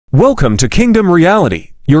Welcome to Kingdom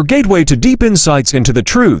Reality, your gateway to deep insights into the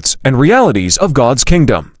truths and realities of God's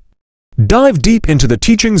kingdom. Dive deep into the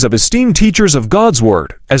teachings of esteemed teachers of God's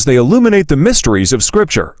Word as they illuminate the mysteries of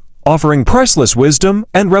Scripture, offering priceless wisdom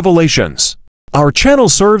and revelations. Our channel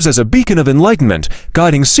serves as a beacon of enlightenment,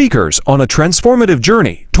 guiding seekers on a transformative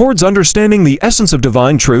journey towards understanding the essence of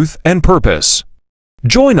divine truth and purpose.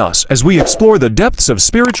 Join us as we explore the depths of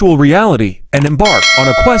spiritual reality and embark on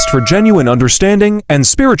a quest for genuine understanding and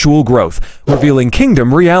spiritual growth, revealing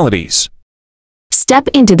kingdom realities. Step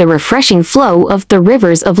into the refreshing flow of the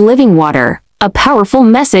rivers of living water, a powerful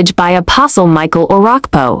message by Apostle Micheal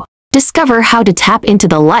Orokpo. Discover how to tap into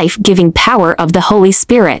the life-giving power of the Holy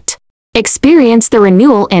Spirit. Experience the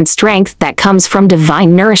renewal and strength that comes from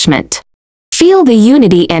divine nourishment. Feel the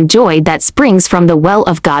unity and joy that springs from the well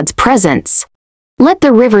of God's presence. Let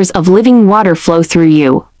the rivers of living water flow through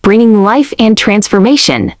you, bringing life and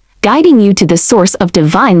transformation, guiding you to the source of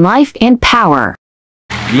divine life and power.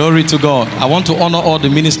 Glory to God. I want to honor all the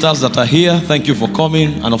ministers that are here. Thank you for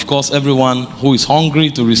coming. And of course, everyone who is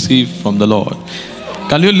hungry to receive from the Lord.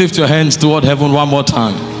 Can you lift your hands toward heaven one more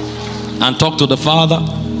time and talk to the Father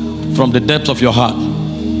from the depths of your heart?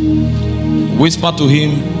 Whisper to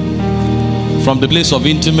Him from the place of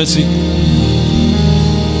intimacy.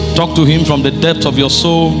 Talk to Him from the depths of your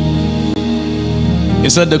soul. He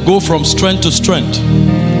said they go from strength to strength,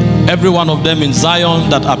 every one of them in Zion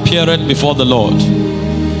that appeareth before the Lord.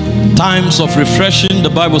 Times of refreshing, the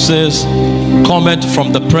Bible says, cometh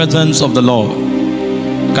from the presence of the Lord.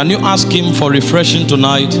 Can you ask Him for refreshing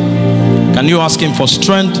tonight? Can you ask Him for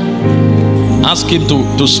strength? Ask Him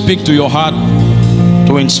to speak to your heart,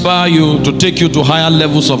 to inspire you, to take you to higher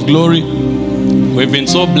levels of glory. We've been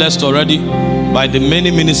so blessed already by the many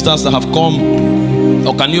ministers that have come.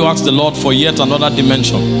 Or can you ask the Lord for yet another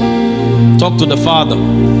dimension? Talk to the Father.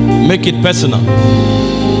 Make it personal.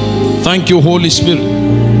 Thank you, Holy Spirit.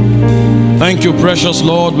 Thank you, precious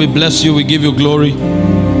Lord. We bless you. We give you glory.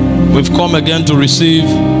 We've come again to receive.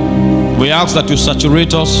 We ask that you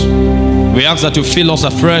saturate us. We ask that you fill us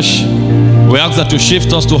afresh. We ask that you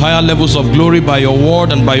shift us to higher levels of glory by your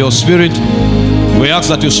word and by your spirit. We ask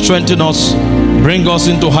that you strengthen us, bring us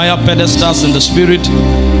into higher pedestals in the spirit,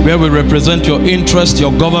 where we represent your interest,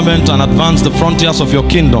 your government, and advance the frontiers of your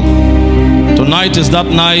kingdom. Tonight is that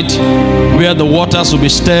night where the waters will be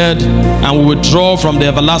stirred and we will draw from the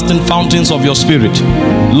everlasting fountains of your spirit.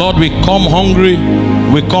 Lord, we come hungry,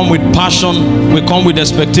 we come with passion, we come with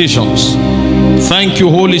expectations. Thank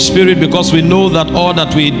you, Holy Spirit, because we know that all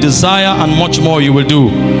that we desire and much more you will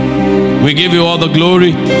do. We give you all the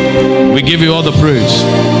glory. We give you all the praise.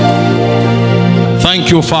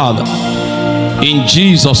 Thank you, Father. In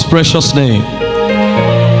Jesus' precious name.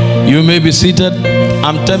 You may be seated.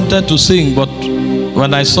 I'm tempted to sing, but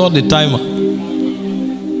when I saw the timer.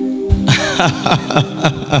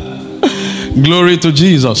 Glory to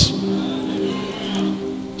Jesus.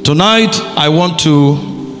 Tonight, I want to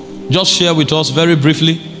just share with us very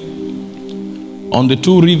briefly on the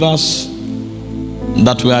two rivers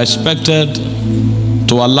that we are expected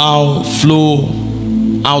to allow flow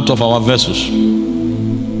out of our vessels.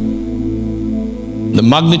 The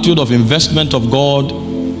magnitude of investment of God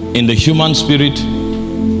in the human spirit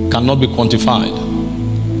cannot be quantified.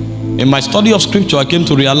 In my study of scripture, I came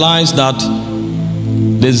to realize that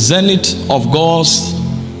the zenith of God's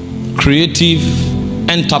creative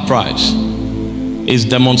enterprise is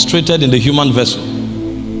demonstrated in the human vessel.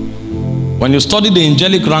 When you study the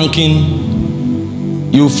angelic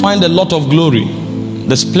ranking, you find a lot of glory.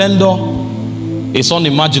 The splendor is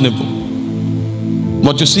unimaginable.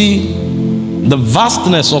 But you see, the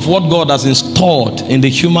vastness of what God has installed in the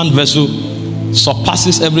human vessel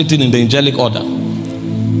surpasses everything in the angelic order.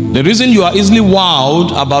 The reason you are easily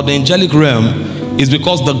wowed about the angelic realm is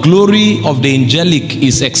because the glory of the angelic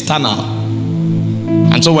is external.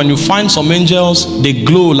 And so when you find some angels, they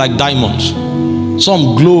glow like diamonds.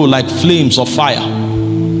 Some glow like flames of fire.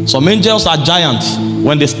 Some angels are giants.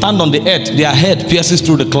 When they stand on the earth, their head pierces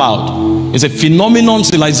through the cloud. It's a phenomenon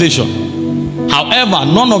civilization. However,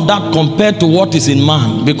 none of that compared to what is in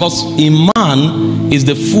man, because in man is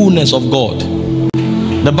the fullness of God.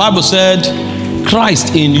 The Bible said,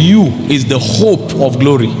 Christ in you is the hope of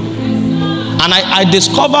glory. And I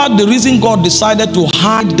discovered the reason God decided to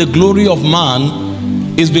hide the glory of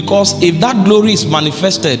man is because if that glory is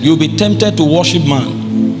manifested, you'll be tempted to worship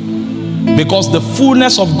man. Because the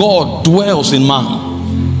fullness of God dwells in man.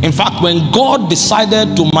 In fact, when God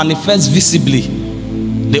decided to manifest visibly,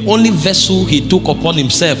 the only vessel he took upon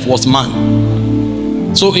himself was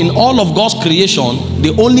man. So in all of God's creation,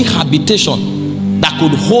 the only habitation that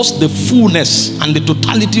could host the fullness and the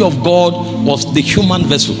totality of God was the human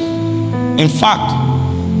vessel. In fact,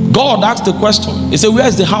 God asked the question. He said, where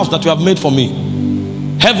is the house that you have made for me?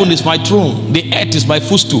 Heaven is my throne, the earth is my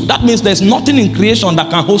footstool. That means there's nothing in creation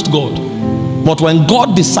that can host God. But when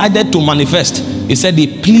God decided to manifest, he said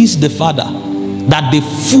it pleased the Father that the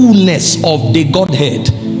fullness of the Godhead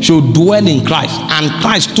should dwell in Christ. And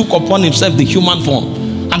Christ took upon himself the human form.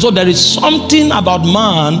 And so there is something about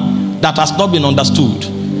man that has not been understood.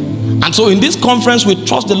 And so in this conference, we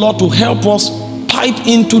trust the Lord to help us pipe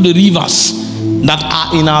into the rivers that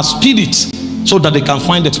are in our spirits so that they can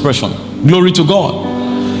find expression. Glory to God.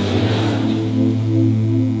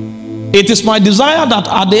 It is my desire that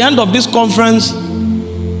at the end of this conference,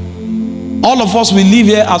 all of us will live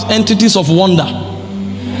here as entities of wonder,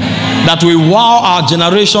 that we wow our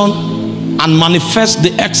generation and manifest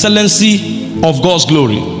the excellency of God's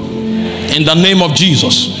glory in the name of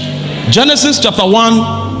Jesus. Genesis chapter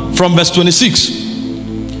 1 from verse 26.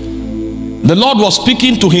 The Lord was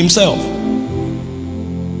speaking to himself.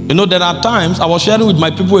 You know, there are times I was sharing with my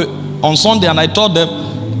people on Sunday, and I told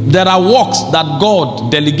them there are works that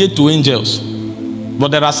God delegates to angels, but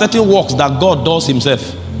there are certain works that God does himself.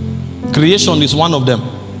 Creation is one of them.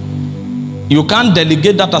 You can't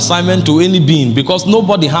delegate that assignment to any being because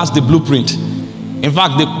nobody has the blueprint. In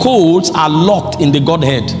fact, the codes are locked in the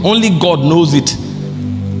Godhead. Only God knows it.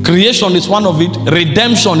 Creation is one of it.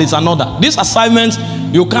 Redemption is another. These assignments,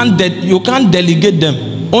 you can't delegate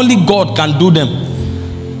them. Only God can do them.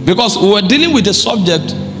 Because we were dealing with a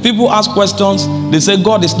subject, people ask questions. They say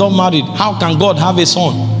God is not married. How can God have a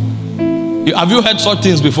son? Have you heard such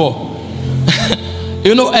things before?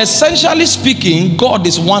 You know, essentially speaking, God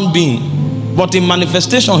is one being, but in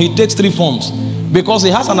manifestation he takes three forms, because he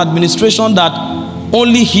has an administration that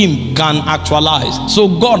only him can actualize. So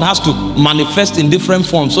God has to manifest in different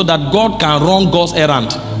forms so that God can run God's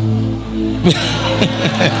errand.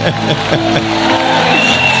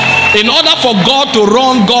 In order for God to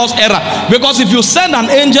run God's errand, because if you send an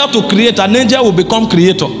angel to create, an angel will become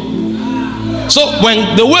creator. So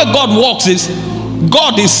when the way God works is,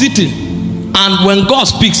 God is sitting, and when God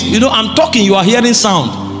speaks, you know, I'm talking, you are hearing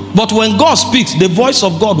sound, but when God speaks, the voice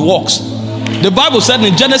of God walks. The Bible said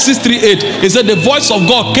in Genesis 3:8, it said the voice of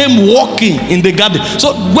God came walking in the garden.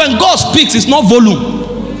 So when God speaks, it's not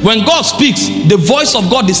volume. When God speaks, the voice of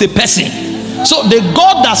God is a person. So the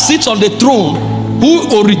God that sits on the throne,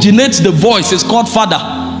 who originates the voice, is called Father.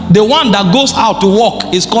 The one that goes out to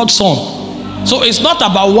walk is called Son. So it's not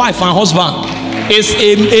about wife and husband. It's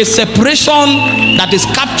a separation that is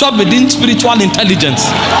captured within spiritual intelligence.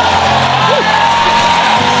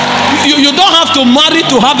 You don't have to marry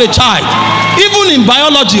to have a child. Even in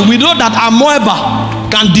biology, we know that amoeba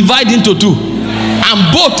can divide into two, and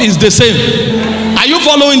both is the same. Are you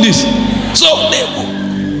following this? So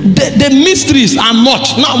the mysteries are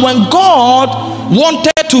much. Now, when God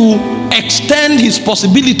wanted to extend his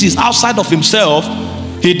possibilities outside of himself,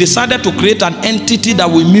 he decided to create an entity that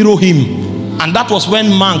will mirror him. And that was when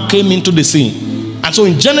man came into the scene. And so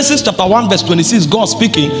in Genesis chapter 1 verse 26, God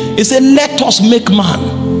speaking, he said, let us make man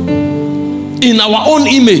in our own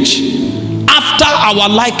image, after our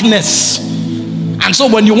likeness. And so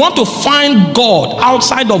when you want to find God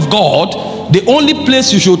outside of God, the only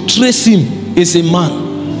place you should trace him is a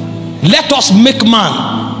man. Let us make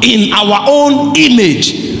man in our own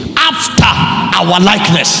image, after our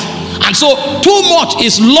likeness. And so too much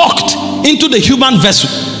is locked into the human vessel.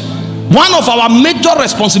 One of our major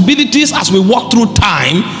responsibilities as we walk through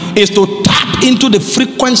time is to tap into the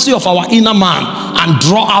frequency of our inner man and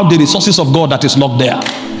draw out the resources of God that is locked there.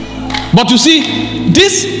 But you see,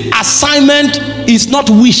 this assignment is not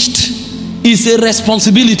wished, it's a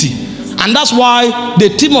responsibility. And that's why the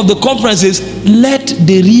theme of the conference is let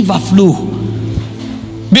the river flow.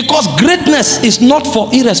 Because greatness is not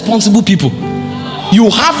for irresponsible people. You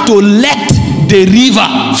have to let the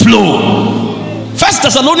river flow. 1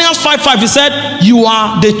 Thessalonians 5:5, he said, you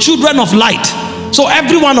are the children of light. So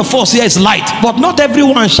every one of us here is light, but not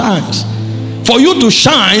everyone shines. For you to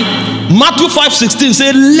shine, Matthew 5:16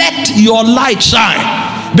 says, let your light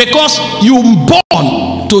shine, because you were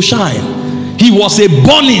born to shine. He was a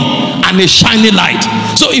burning and a shining light.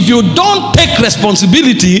 So if you don't take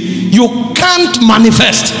responsibility, you can't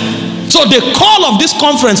manifest. So the call of this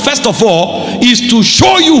conference, first of all, is to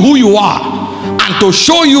show you who you are and to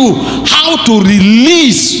show you how to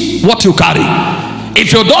release what you carry.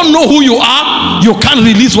 If you don't know who you are, you can't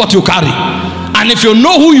release what you carry. And if you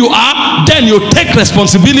know who you are, then you take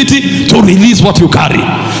responsibility to release what you carry.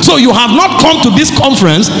 So you have not come to this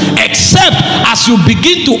conference except as you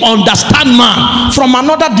begin to understand man from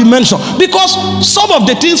another dimension. Because some of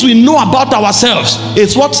the things we know about ourselves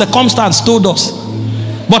is what circumstance told us.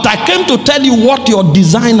 But I came to tell you what your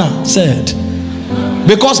designer said.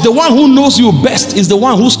 Because the one who knows you best is the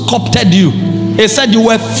one who sculpted you. He said you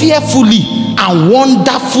were fearfully and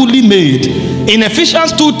wonderfully made. In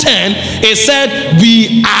Ephesians 2:10, it said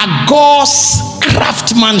we are God's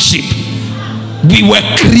craftsmanship. We were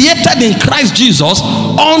created in Christ Jesus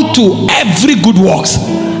unto every good works.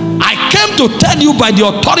 I came to tell you by the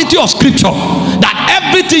authority of scripture that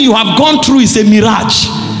everything you have gone through is a mirage.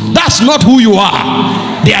 That's not who you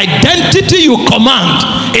are. The identity you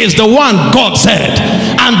command is the one God said.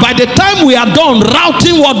 And by the time we are done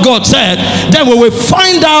routing what God said, then we will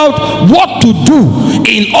find out what to do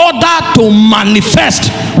in order to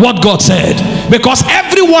manifest what God said. Because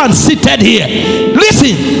everyone seated here,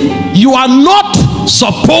 listen, you are not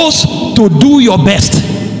supposed to do your best.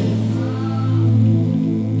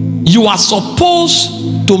 You are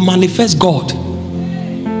supposed to manifest God.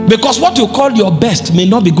 Because what you call your best may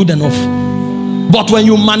not be good enough. But when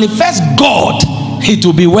you manifest God, it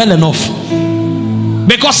will be well enough.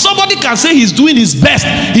 Because somebody can say he's doing his best.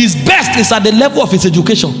 His best is at the level of his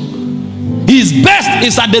education. His best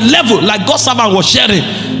is at the level, like God's servant was sharing,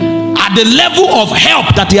 at the level of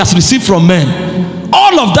help that he has received from men.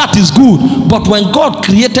 All of that is good. But when God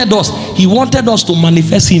created us, he wanted us to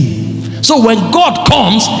manifest him. So when God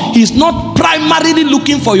comes, he's not primarily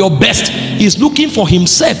looking for your best. He's looking for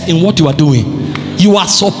himself in what you are doing. You are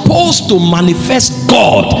supposed to manifest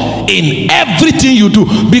God in everything you do,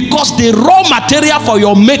 because the raw material for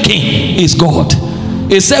your making is God.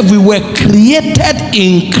 It said we were created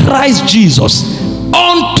in Christ Jesus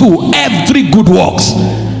unto every good works.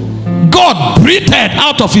 God breathed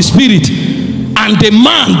out of his spirit and the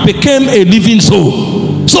man became a living soul.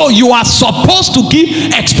 So you are supposed to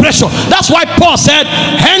give expression. That's why Paul said,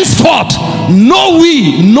 henceforth know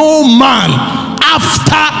we no man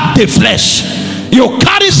after the flesh. You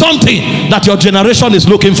carry something that your generation is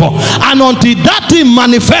looking for, and until that thing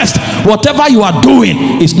manifests, whatever you are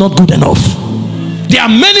doing is not good enough. There are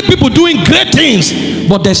many people doing great things,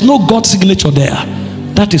 but there's no God signature there.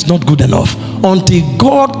 That is not good enough. Until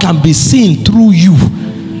God can be seen through you,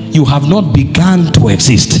 you have not begun to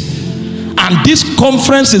exist. And this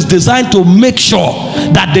conference is designed to make sure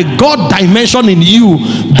that the God dimension in you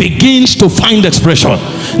begins to find expression.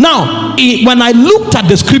 Now, when I looked at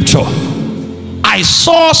the scripture, I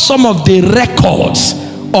saw some of the records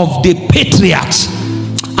of the patriarchs,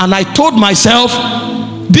 and I told myself,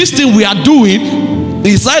 this thing we are doing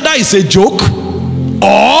is either it's a joke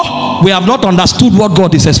or we have not understood what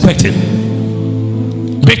God is expecting.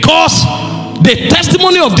 Because the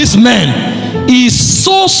testimony of this man is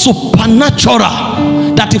so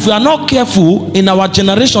supernatural that if we are not careful, in our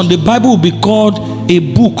generation the Bible will be called a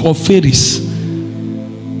book of fairies.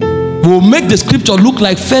 We'll make the scripture look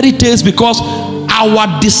like fairy tales, because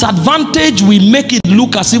our disadvantage will make it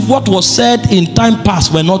look as if what was said in time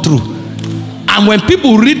past were not true. And when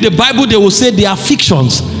people read the Bible, they will say they are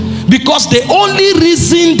fictions, because the only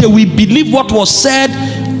reason they will believe what was said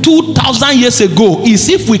 2,000 years ago is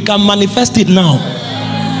if we can manifest it now.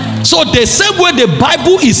 So the same way the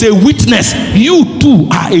Bible is a witness, you too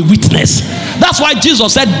are a witness. That's why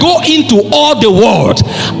Jesus said, go into all the world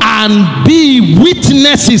and be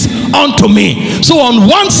witnesses unto me. So on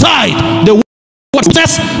one side, the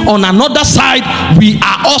witness, on another side, we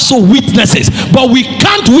are also witnesses. But we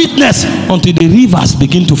can't witness until the rivers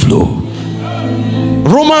begin to flow.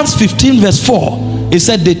 Romans 15 verse 4, it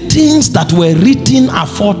said the things that were written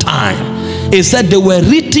aforetime, it said they were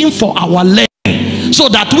written for our learning, so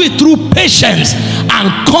that we through patience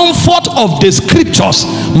and comfort of the scriptures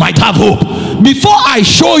might have hope. Before I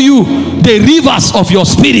show you the rivers of your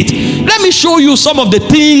spirit, let me show you some of the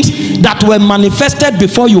things that were manifested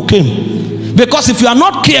before you came. Because if you are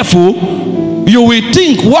not careful, you will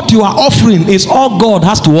think what you are offering is all God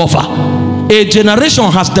has to offer. A generation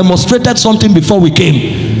has demonstrated something before we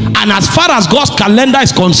came. And as far as God's calendar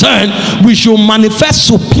is concerned, we should manifest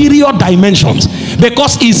superior dimensions,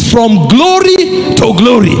 because it's from glory to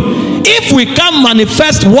glory. If we can't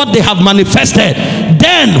manifest what they have manifested,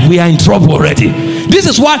 then we are in trouble already. This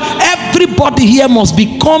is why everybody here must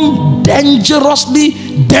become dangerously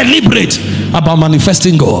deliberate about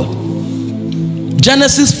manifesting God.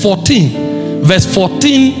 Genesis 14 verse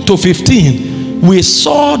 14 to 15, we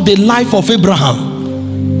saw the life of Abraham.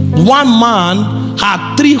 One man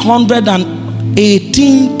had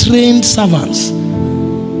 318 trained servants.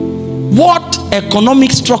 What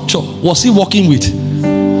economic structure was he working with?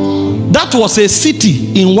 That was a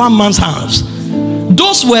city in one man's house.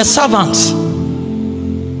 Those were servants,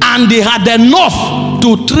 and they had enough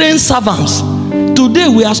to train servants. Today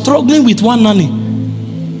we are struggling with one nanny.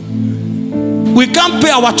 We can't pay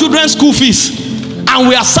our children's school fees, and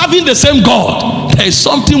we are serving the same God. There is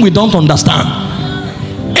something we don't understand.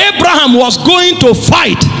 Abraham was going to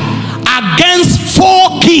fight against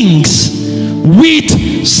 4 kings with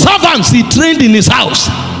servants he trained in his house.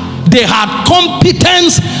 They had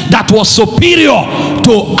competence that was superior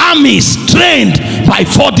to armies trained by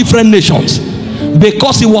 4 different nations,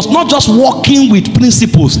 because he was not just working with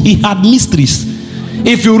principles, he had mysteries.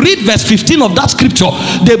 If you read verse 15 of that scripture,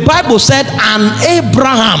 the Bible said, and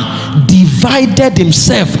Abraham divided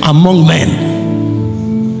himself among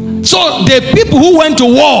men. So the people who went to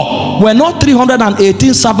war were not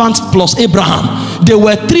 318 servants plus Abraham. They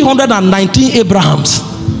were 319 Abrahams.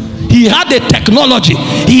 He had a technology.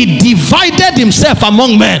 He divided himself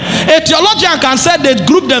among men. A theologian can say they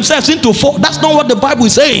grouped themselves into 4. That's not what the Bible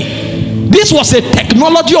is saying. This was a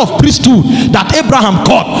technology of priesthood that Abraham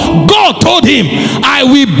caught. God told him, I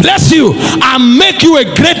will bless you and make you a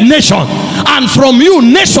great nation, and from you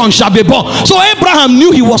nations shall be born. So Abraham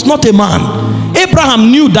knew he was not a man. Abraham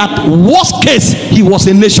knew that worst case he was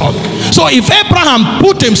a nation. So if Abraham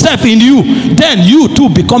put himself in you, then you too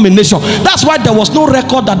become a nation. That's why there was no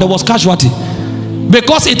record that there was casualty,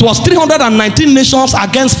 because it was 319 nations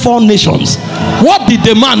against 4 nations. What did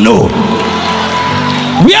the man know?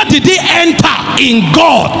 Where did he enter in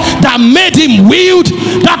God that made him wield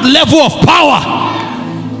that level of power?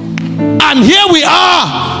 And here we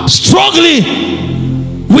are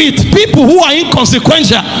struggling with people who are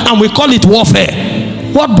inconsequential, and we call it warfare.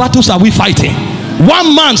 What battles are we fighting?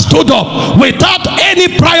 One man stood up without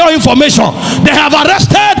any prior information. They have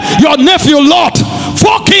arrested your nephew Lot.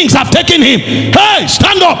 4 kings have taken him. Hey,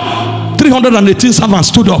 stand up. 318 servants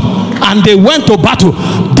stood up, and they went to battle,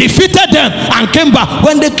 defeated them, and came back.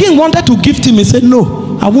 When the king wanted to gift him, he said,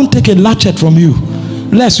 no, I won't take a latchet from you,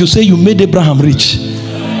 lest you say you made Abraham rich.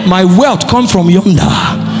 My wealth comes from yonder.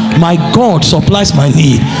 My God supplies my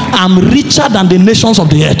need. I'm richer than the nations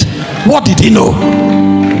of the earth. What did he know?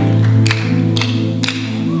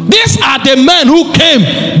 These are the men who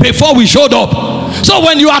came before we showed up. So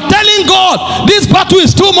when you are telling God this battle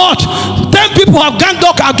is too much, 10 people have ganged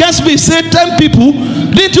up against me. Say 10 people.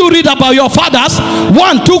 Did you read about your fathers?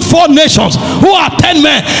 1 took 4 nations who are 10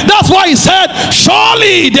 men. That's why he said,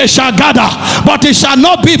 surely they shall gather, but it shall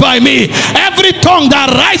not be by me. Every tongue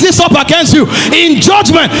that rises up against you in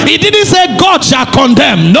judgment, he didn't say God shall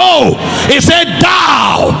condemn. No, he said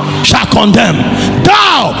thou shalt condemn.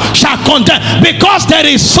 Thou shalt condemn. Because there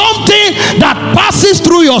is something that passes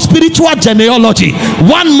through your spiritual genealogy.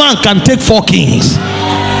 One man can take 4 kings.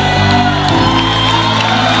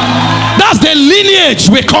 That's the lineage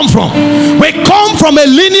we come from. We come from a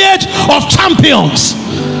lineage of champions.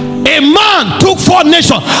 A man took 4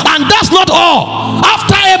 nations, and that's not all.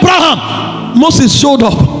 After Abraham, Moses showed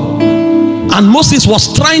up, and Moses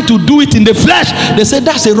was trying to do it in the flesh. They said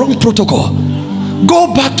that's a wrong protocol.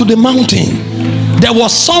 Go back to the mountain. There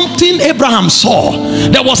was something Abraham saw.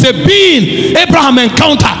 There was a being Abraham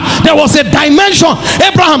encountered. There was a dimension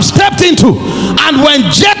Abraham stepped into. And when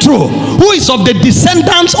Jethro, who is of the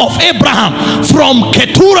descendants of Abraham from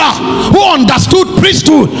Keturah, who understood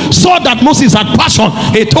priesthood, saw that Moses had passion,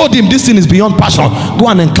 he told him, this thing is beyond passion. Go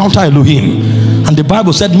and encounter Elohim. And the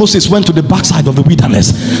Bible said Moses went to the backside of the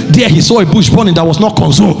wilderness. There he saw a bush burning that was not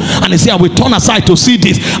consumed. And he said, I will turn aside to see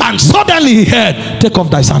this. And suddenly he heard, take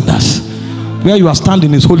off thy sandals. Where you are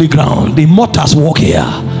standing is holy ground. The immortals walk here.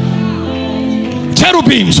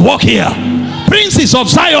 Cherubims walk here. Princes of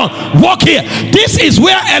Zion walk here. This is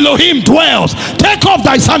where Elohim dwells. Take off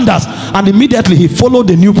thy sandals. And immediately he followed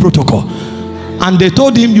the new protocol. And they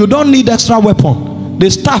told him, you don't need extra weapon.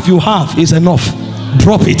 The staff you have is enough.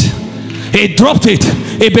 Drop it. He dropped it.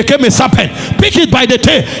 It became a serpent. Pick it by the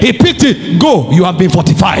tail. He picked it. Go. You have been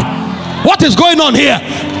fortified. What is going on here?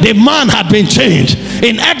 The man had been changed.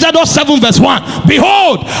 In Exodus 7 verse 1,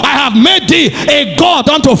 behold, I have made thee a god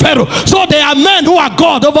unto Pharaoh. So there are men who are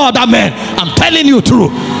God over other men. I'm telling you true.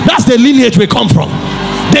 That's the lineage we come from.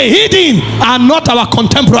 The hidden are not our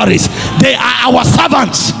contemporaries. They are our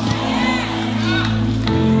servants.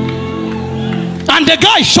 And the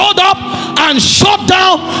guy showed up and shut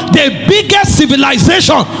down the biggest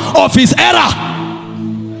civilization of his era.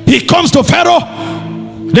 He comes to Pharaoh.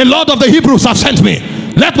 The Lord of the Hebrews have sent me.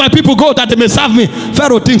 Let my people go that they may serve me.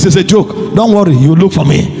 Pharaoh thinks it's a joke. Don't worry, you look for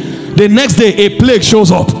me. The next day a plague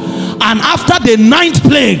shows up. And after the 9th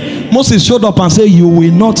plague, Moses showed up and said, you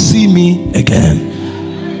will not see me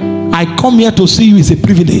again. I come here to see you is a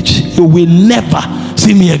privilege. You will never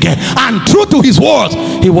see me again. And true to his words,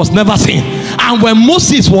 he was never seen. And when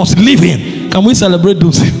Moses was leaving, can we celebrate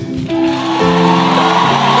those?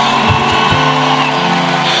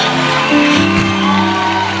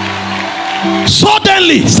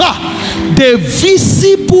 Suddenly, sir, the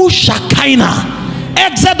visible Shekinah,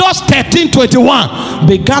 Exodus 13:21,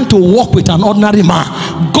 began to walk with an ordinary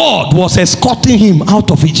man. God was escorting him out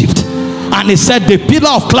of Egypt. And he said the pillar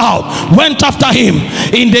of cloud went after him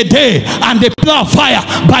in the day and the pillar of fire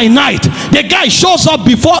by night. The guy shows up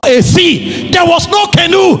before a sea. There was no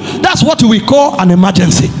canoe. That's what we call an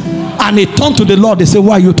emergency. And he turned to the Lord. They said,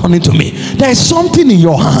 why are you turning to me? There is something in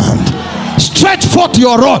your hand. Stretch forth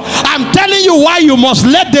your rod. I'm telling you why you must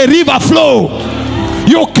let the river flow.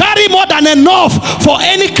 You carry more than enough for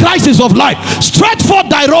any crisis of life. Stretch forth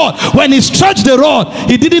thy rod. When he stretched the rod,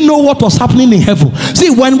 he didn't know what was happening in heaven. See,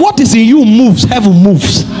 when what is in you moves, heaven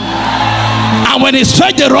moves. And when he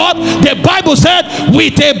stretched the rod, the Bible said,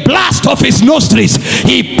 with a blast of his nostrils,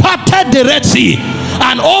 he parted the Red Sea.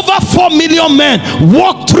 And over 4 million men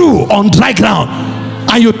walked through on dry ground.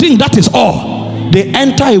 And you think that is all? They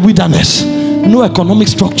enter a wilderness. No economic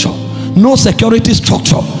structure. No security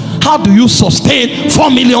structure. How do you sustain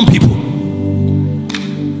 4 million people?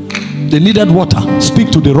 They needed water.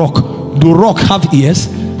 Speak to the rock. Do rock have ears?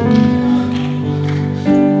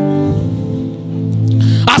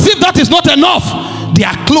 As if that is not enough,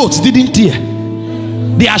 their clothes didn't tear.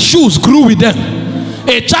 Their shoes grew with them.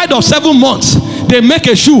 A child of 7 months, they make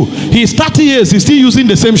a shoe. He's 30 years, he's still using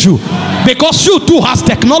the same shoe. Because shoe too has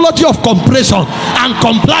technology of compression and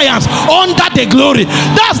compliance under the glory.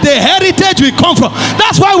 That's the heritage we come from.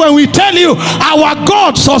 That's why when we tell you our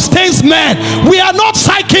God sustains men, we are not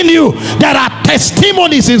psyching you. There are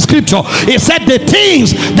testimonies in scripture. He said the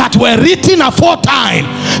things that were written aforetime,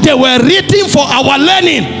 they were written for our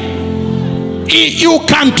learning. You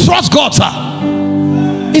can trust God, sir.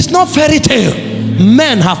 It's not fairy tale.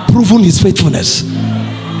 Men have proven his faithfulness.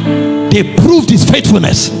 They proved his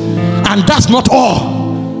faithfulness. And that's not all.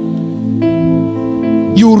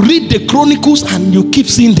 You read the Chronicles and you keep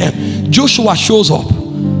seeing them. Joshua shows up.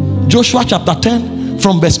 Joshua chapter 10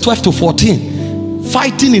 from verse 12 to 14.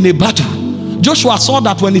 Fighting in a battle. Joshua saw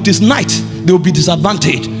that when it is night, they will be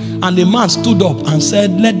disadvantaged. And the man stood up and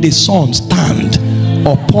said, let the sun stand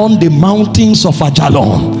upon the mountains of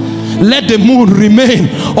Ajalon. Let the moon remain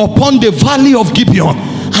upon the valley of Gibeon.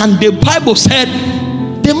 And the Bible said,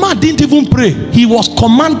 the man didn't even pray. He was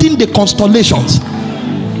commanding the constellations.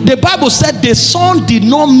 The Bible said the sun did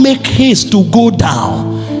not make haste to go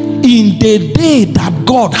down in the day that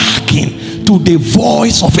God hearkened to the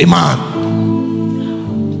voice of a man.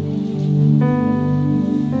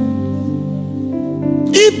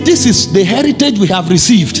 If this is the heritage we have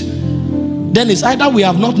received, then it's either we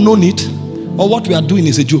have not known it or what we are doing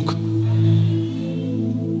is a joke.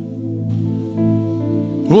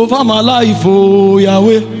 Over my life, oh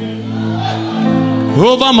Yahweh.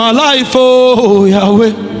 Over my life, oh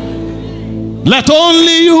Yahweh. Let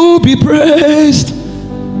only you be praised.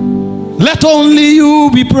 Let only you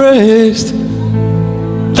be praised.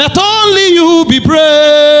 Let only you be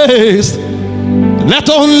praised. Let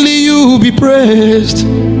only you be praised.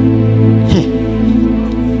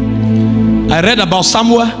 I read about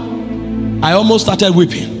Samuel. I almost started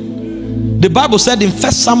weeping. The Bible said in 1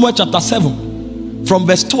 Samuel chapter 7 from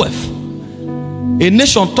verse 12, a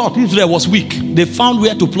nation thought Israel was weak. They found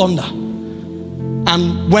where to plunder.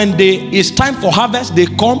 And when it's time for harvest, they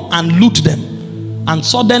come and loot them. And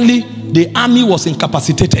suddenly the army was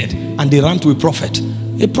incapacitated and they ran to a prophet.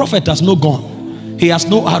 A prophet has no gun. He has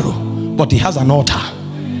no arrow, but he has an altar.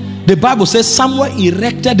 The Bible says Samuel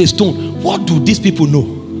erected a stone. What do these people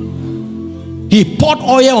know? He poured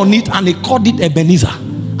oil on it and he called it Ebenezer.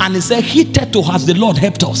 And he said, hitherto has the Lord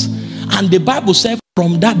helped us. And the Bible said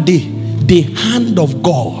from that day, the hand of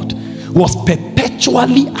God was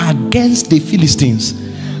perpetually against the Philistines.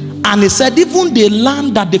 And he said even the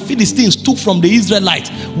land that the Philistines took from the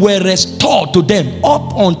Israelites were restored to them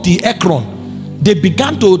up until Ekron. They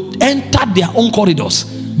began to enter their own corridors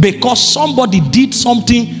because somebody did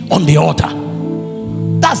something on the altar.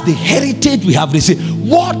 That's the heritage we have received.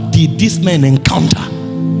 What did these men encounter?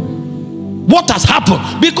 What has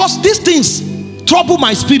happened? Because these things trouble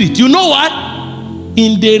my spirit. You know why?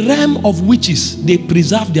 In the realm of witches, they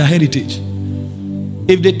preserve their heritage.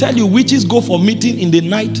 If they tell you witches go for meeting in the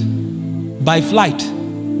night by flight,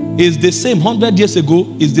 it's the same 100 years ago,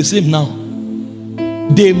 it's the same now.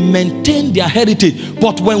 They maintain their heritage.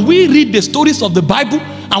 But when we read the stories of the Bible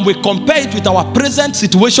and we compare it with our present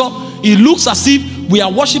situation, it looks as if we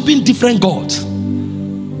are worshiping different gods.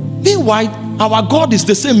 Meanwhile, Our God is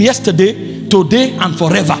the same yesterday, today, and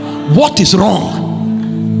forever. What is wrong?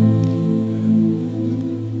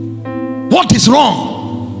 What is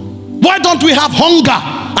wrong? Why don't we have hunger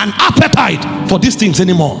and appetite for these things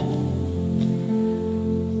anymore?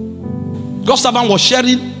 God's servant was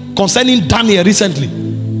sharing concerning Daniel recently.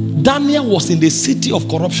 Daniel was in the city of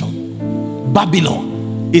corruption.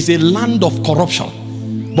 Babylon is a land of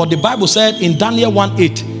corruption. But the Bible said in Daniel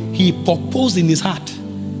 1:8, he purposed in his heart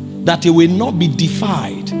that he will not be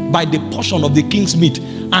defiled by the portion of the king's meat.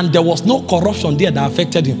 And there was no corruption there that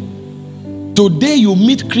affected him. Today you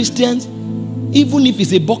meet Christians, even if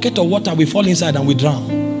it's a bucket of water, we fall inside and we drown.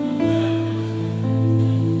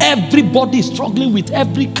 Everybody is struggling with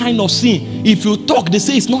every kind of sin. If you talk, they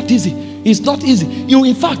say it's not easy. It's not easy.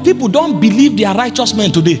 In fact, people don't believe they are righteous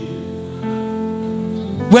men today.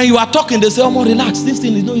 When you are talking, they say, oh, relax. This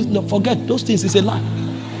thing is no, forget those things. It's a lie.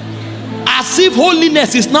 As if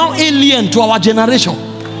holiness is now alien to our generation.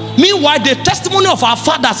 Meanwhile, the testimony of our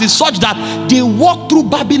fathers is such that they walked through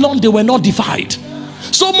Babylon, they were not defiled.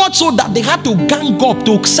 So much so that they had to gang up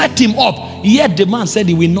to set him up. Yet the man said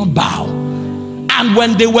he will not bow. And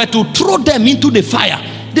when they were to throw them into the fire,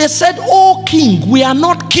 they said, oh king, we are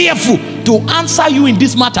not careful to answer you in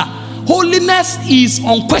this matter. Holiness is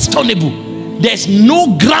unquestionable. There's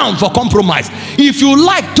no ground for compromise. If you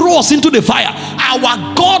like, throw us into the fire.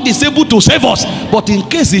 Our God is able to save us. But in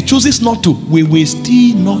case he chooses not to, we will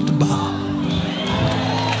still not bow.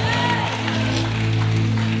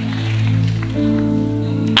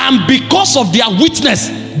 And because of their witness,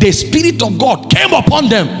 the Spirit of God came upon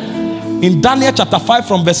them. In Daniel chapter 5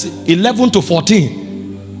 from verse 11 to 14.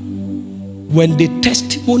 When the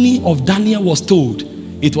testimony of Daniel was told,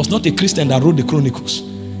 it was not a Christian that wrote the Chronicles.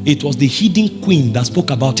 It was the hidden queen that spoke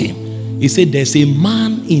about him. He said, there's a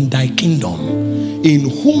man in thy kingdom in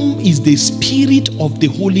whom is the spirit of the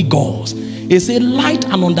Holy Ghost. He said, light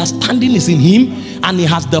and understanding is in him, and he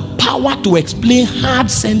has the power to explain hard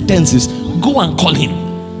sentences. Go and call him.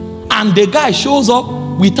 And the guy shows up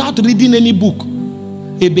without reading any book.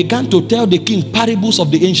 He began to tell the king parables of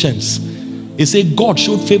the ancients. He said, God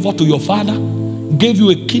showed favor to your father, gave you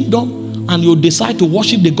a kingdom, and you decide to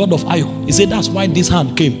worship the God of iron. He said, that's why this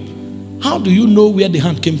hand came. How do you know where the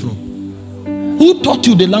hand came from? Who taught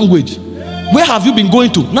you the language? Where have you been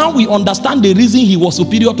going to? Now we understand the reason he was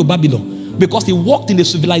superior to Babylon. Because he walked in a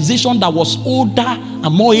civilization that was older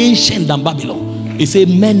and more ancient than Babylon. He said,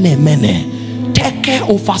 mene, take care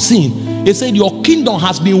of our sin. He said, your kingdom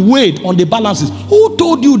has been weighed on the balances. Who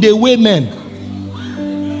told you they weigh men?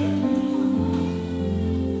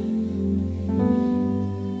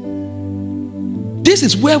 This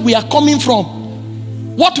is where we are coming from.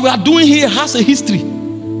 What we are doing here has a history.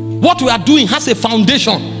 What we are doing has a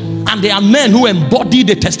foundation. And there are men who embody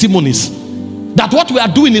the testimonies. That what we are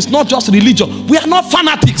doing is not just religion. We are not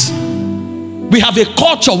fanatics. We have a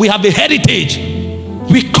culture. We have a heritage.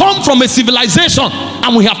 We come from a civilization.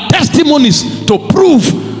 And we have testimonies to prove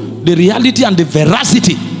the reality and the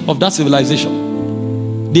veracity of that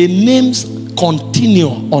civilization. The names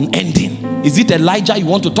continue unending. Is it Elijah you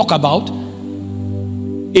want to talk about?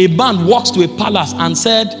 A man walks to a palace and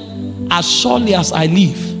said, as surely as I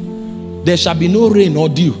live, there shall be no rain or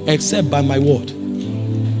dew except by my word.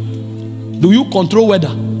 Do you control weather?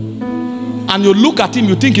 And you look at him,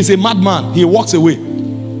 you think he's a madman. He walks away.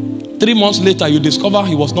 3 months later, you discover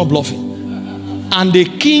he was not bluffing. And the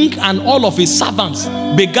king and all of his servants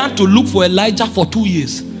began to look for Elijah for 2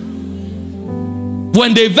 years.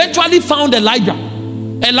 When they eventually found Elijah,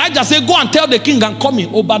 Elijah said, go and tell the king and come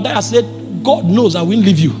in. Obadiah said, God knows I will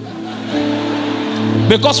leave you.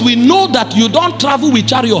 Because we know that you don't travel with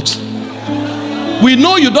chariots. We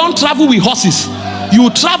know you don't travel with horses. You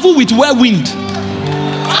travel with whirlwind.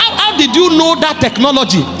 How did you know that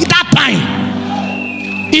technology? At that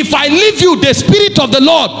time. If I leave you, the Spirit of the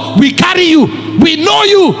Lord will carry you. We know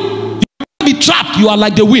you. You will be trapped. You are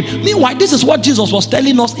like the wind. Meanwhile, this is what Jesus was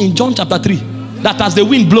telling us in John chapter 3. That as the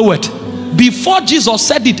wind bloweth. Before Jesus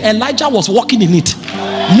said it, Elijah was walking in it.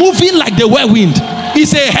 Moving like the whirlwind.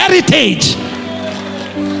 It's a heritage.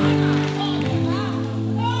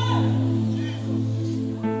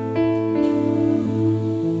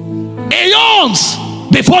 Aeons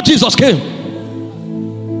before Jesus came.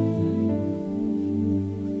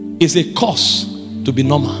 It's a curse to be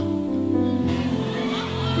normal.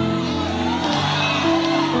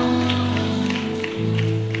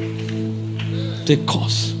 It's a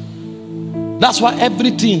curse. That's why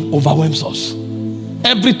everything overwhelms us.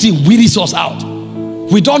 Everything wearies us out.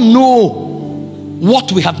 We don't know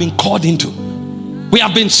what we have been called into. We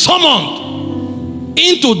have been summoned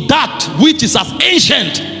into that which is as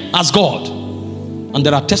ancient as God. And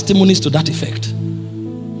there are testimonies to that effect.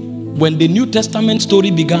 When the New Testament story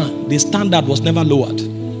began, the standard was never lowered.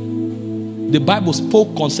 The Bible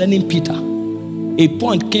spoke concerning Peter. A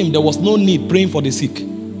point came, there was no need praying for the sick.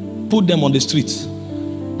 Put them on the streets.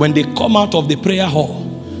 When they come out of the prayer hall,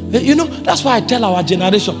 you know, that's why I tell our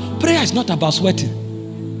generation, prayer is not about sweating.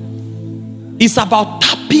 It's about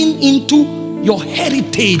tapping into your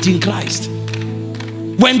heritage in Christ.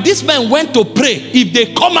 When these men went to pray, if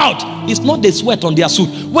they come out, it's not the sweat on their suit.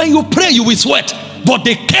 When you pray, you will sweat. But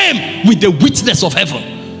they came with the witness of heaven.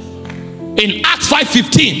 In Acts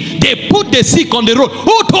 5:15, they put the sick on the road.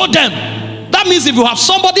 Who told them? That means if you have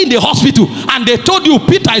somebody in the hospital and they told you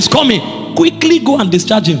Peter is coming, quickly go and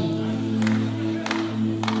discharge him.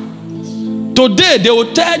 Today, they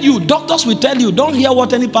will tell you, doctors will tell you, don't hear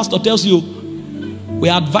what any pastor tells you. We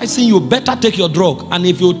are advising you, better take your drug. And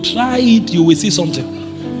if you try it, you will see something.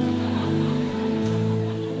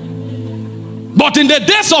 But in the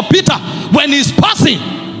days of Peter, when he's passing,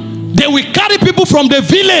 they will carry people from the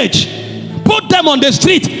village, put them on the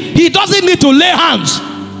street. He doesn't need to lay hands.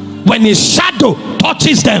 When his shadow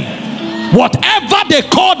touches them, whatever they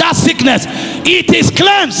call that sickness, it is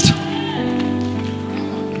cleansed.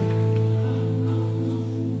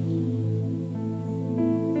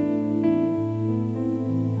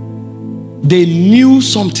 They knew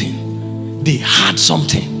something. They had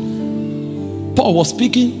something. Paul was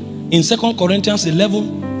speaking in 2 Corinthians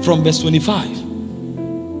 11 from verse 25.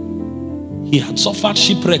 He had suffered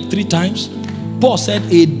shipwreck 3 times. Paul said,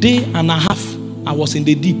 a day and a half I was in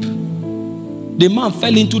the deep. The man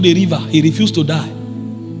fell into the river. He refused to die.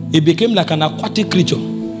 He became like an aquatic creature.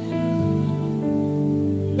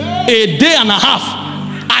 A day and a half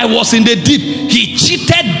I was in the deep. He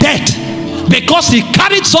cheated death because he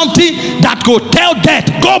carried something that could tell death,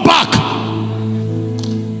 go back.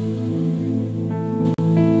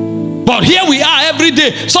 But here we are every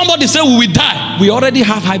day. Somebody say we will die. We already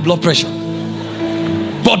have high blood pressure.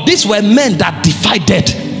 But these were men that defied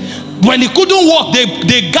death. When he couldn't walk,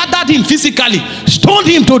 they gathered him physically, stoned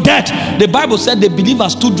him to death. The Bible said the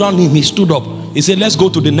believers stood around him. He stood up. He said, let's go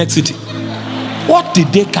to the next city. What did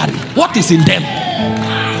they carry? What is in them?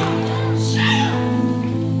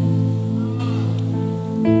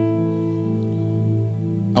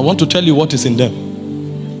 I want to tell you what is in them.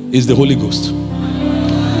 Is the Holy Ghost.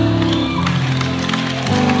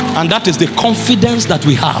 And that is the confidence that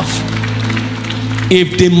we have.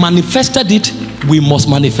 If they manifested it, we must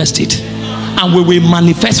manifest it. And we will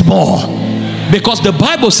manifest more. Because the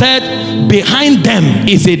Bible said, behind them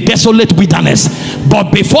is a desolate wilderness,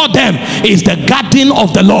 but before them is the garden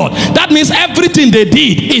of the Lord. That means everything they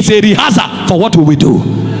did is a rehearsal for what we will do.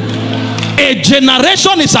 A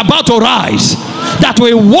generation is about to rise that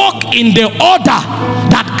will walk in the order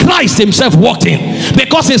that Christ himself walked in.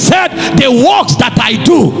 Because he said, the works that I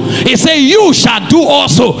do, he said, you shall do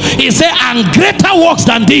also. He said, and greater works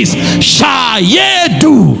than this shall ye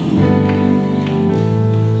do.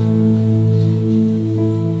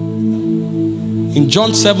 In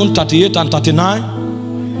John 7:38 and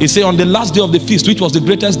 39, he said, on the last day of the feast, which was the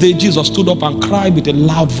greatest day, Jesus stood up and cried with a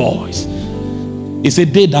loud voice. He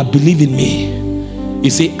said, they that believe in me, he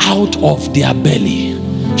said, out of their belly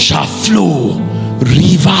shall flow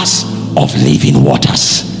rivers of living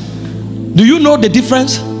waters. Do you know the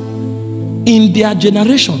difference? In their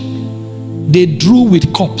generation, they drew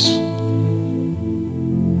with cups.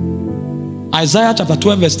 Isaiah chapter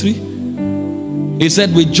 12 verse 3, he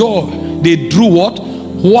said, with joy they drew what?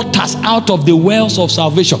 Waters out of the wells of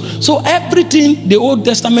salvation. So everything the Old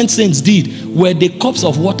Testament saints did were the cups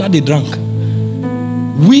of water they drank.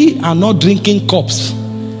 We are not drinking cups.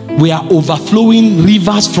 We are overflowing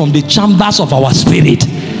rivers from the chambers of our spirit.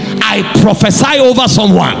 I prophesy over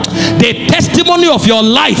someone, the testimony of your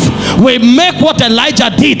life will make what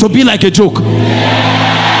Elijah did to be like a joke.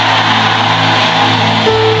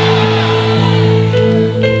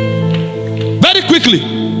 Very quickly,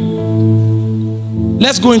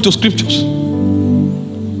 let's go into scriptures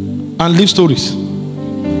and live stories.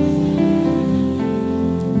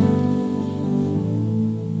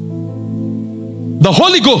 The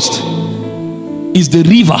Holy Ghost is the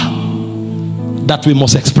river that we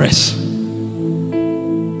must express.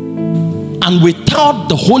 And without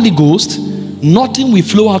the Holy Ghost, nothing will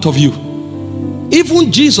flow out of you.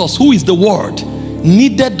 Even Jesus, who is the Word,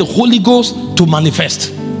 needed the Holy Ghost to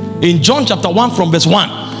manifest. In John chapter 1 from verse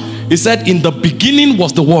 1, he said, in the beginning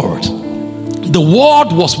was the Word. The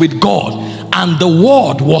Word was with God, and the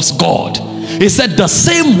Word was God. He said the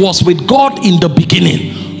same was with God in the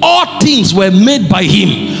beginning. All things were made by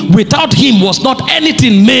him. Without him was not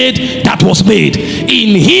anything made that was made.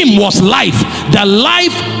 In him was life. The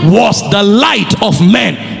life was the light of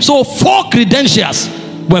men. So 4 credentials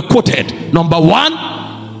were quoted. Number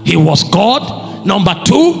 1, he was God. Number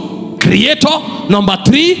 2, creator. Number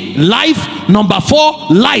 3, life. Number 4,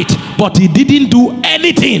 light. But he didn't do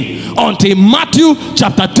anything until Matthew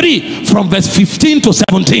chapter 3 from verse 15 to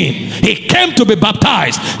 17. He came to be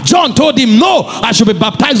baptized. John told him, no, I should be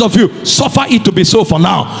baptized of you. Suffer it to be so for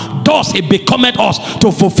now. Thus it becometh us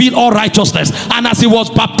to fulfill all righteousness. And as he was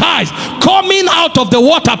baptized, coming out of the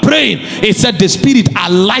water praying, he said the Spirit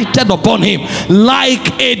alighted upon him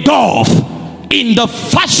like a dove, in the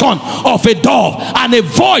fashion of a dove, and a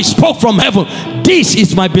voice spoke from heaven, this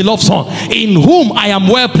is my beloved son, in whom I am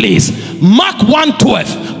well pleased. Mark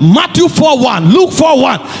 1:12, Matthew 4:1, Luke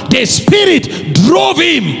 4:1. The Spirit drove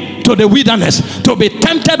him to the wilderness to be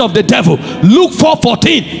tempted of the devil. Luke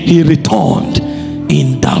 4:14, he returned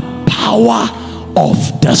in the power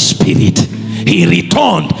of the Spirit. He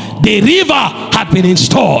returned. The river had been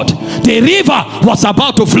installed. The river was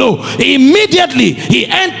about to flow. Immediately he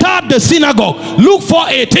entered the synagogue. Luke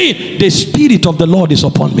 4:18, the Spirit of the Lord is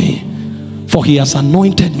upon me, for he has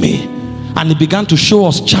anointed me. And he began to show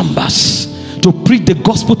us chambers to preach the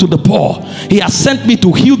gospel to the poor. He has sent me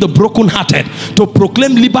to heal the brokenhearted, to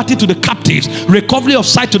proclaim liberty to the captives, recovery of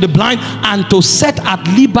sight to the blind, and to set at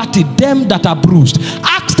liberty them that are bruised.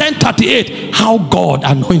 Acts 10:38, how God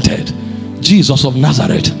anointed Jesus of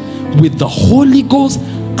Nazareth with the Holy Ghost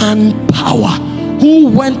and power, who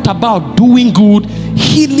went about doing good,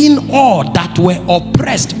 healing all that were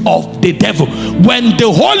oppressed of the devil. When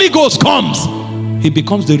the Holy Ghost comes, he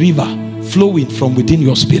becomes the river flowing from within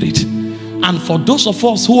your spirit. And for those of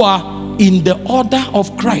us who are in the order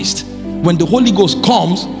of Christ, when the Holy Ghost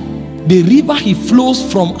comes, the river he flows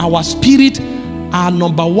from our spirit are,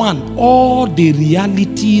 number 1, all the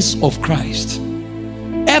realities of Christ.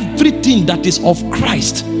 Everything that is of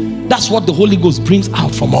Christ, that's what the Holy Ghost brings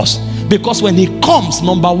out from us. Because when he comes,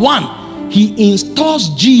 number 1, he installs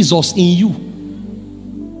Jesus in you.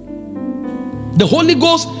 The Holy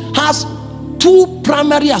Ghost has 2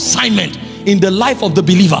 primary assignments in the life of the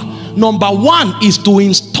believer. Number 1 is to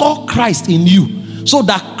install Christ in you, so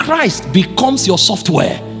that Christ becomes your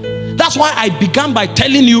software. That's why I began by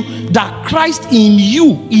telling you that Christ in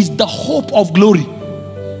you is the hope of glory.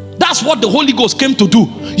 That's what the Holy Ghost came to do.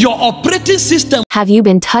 Your operating system. Have you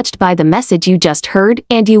been touched by the message you just heard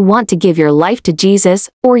and you want to give your life to Jesus,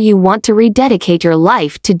 or you want to rededicate your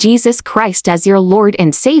life to Jesus Christ as your Lord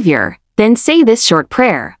and Savior? Then say this short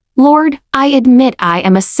prayer. Lord, I admit I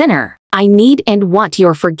am a sinner. I need and want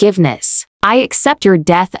your forgiveness. I accept your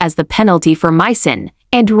death as the penalty for my sin,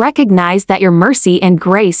 and recognize that your mercy and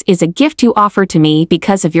grace is a gift you offer to me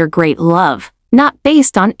because of your great love, not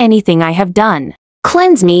based on anything I have done.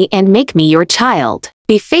 Cleanse me and make me your child.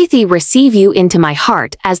 Be faithfully receive you into my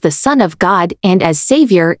heart as the Son of God and as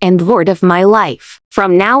Savior and Lord of my life.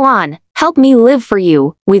 From now on, help me live for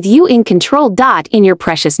you, with you in control. In your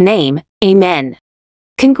precious name, amen.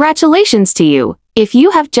 Congratulations to you. If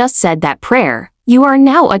you have just said that prayer, you are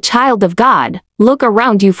now a child of God. Look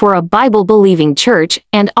around you for a Bible-believing church,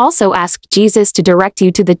 and also ask Jesus to direct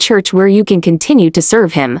you to the church where you can continue to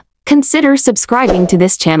serve him. Consider subscribing to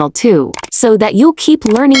this channel too, so that you'll keep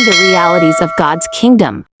learning the realities of God's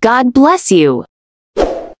kingdom. God bless you.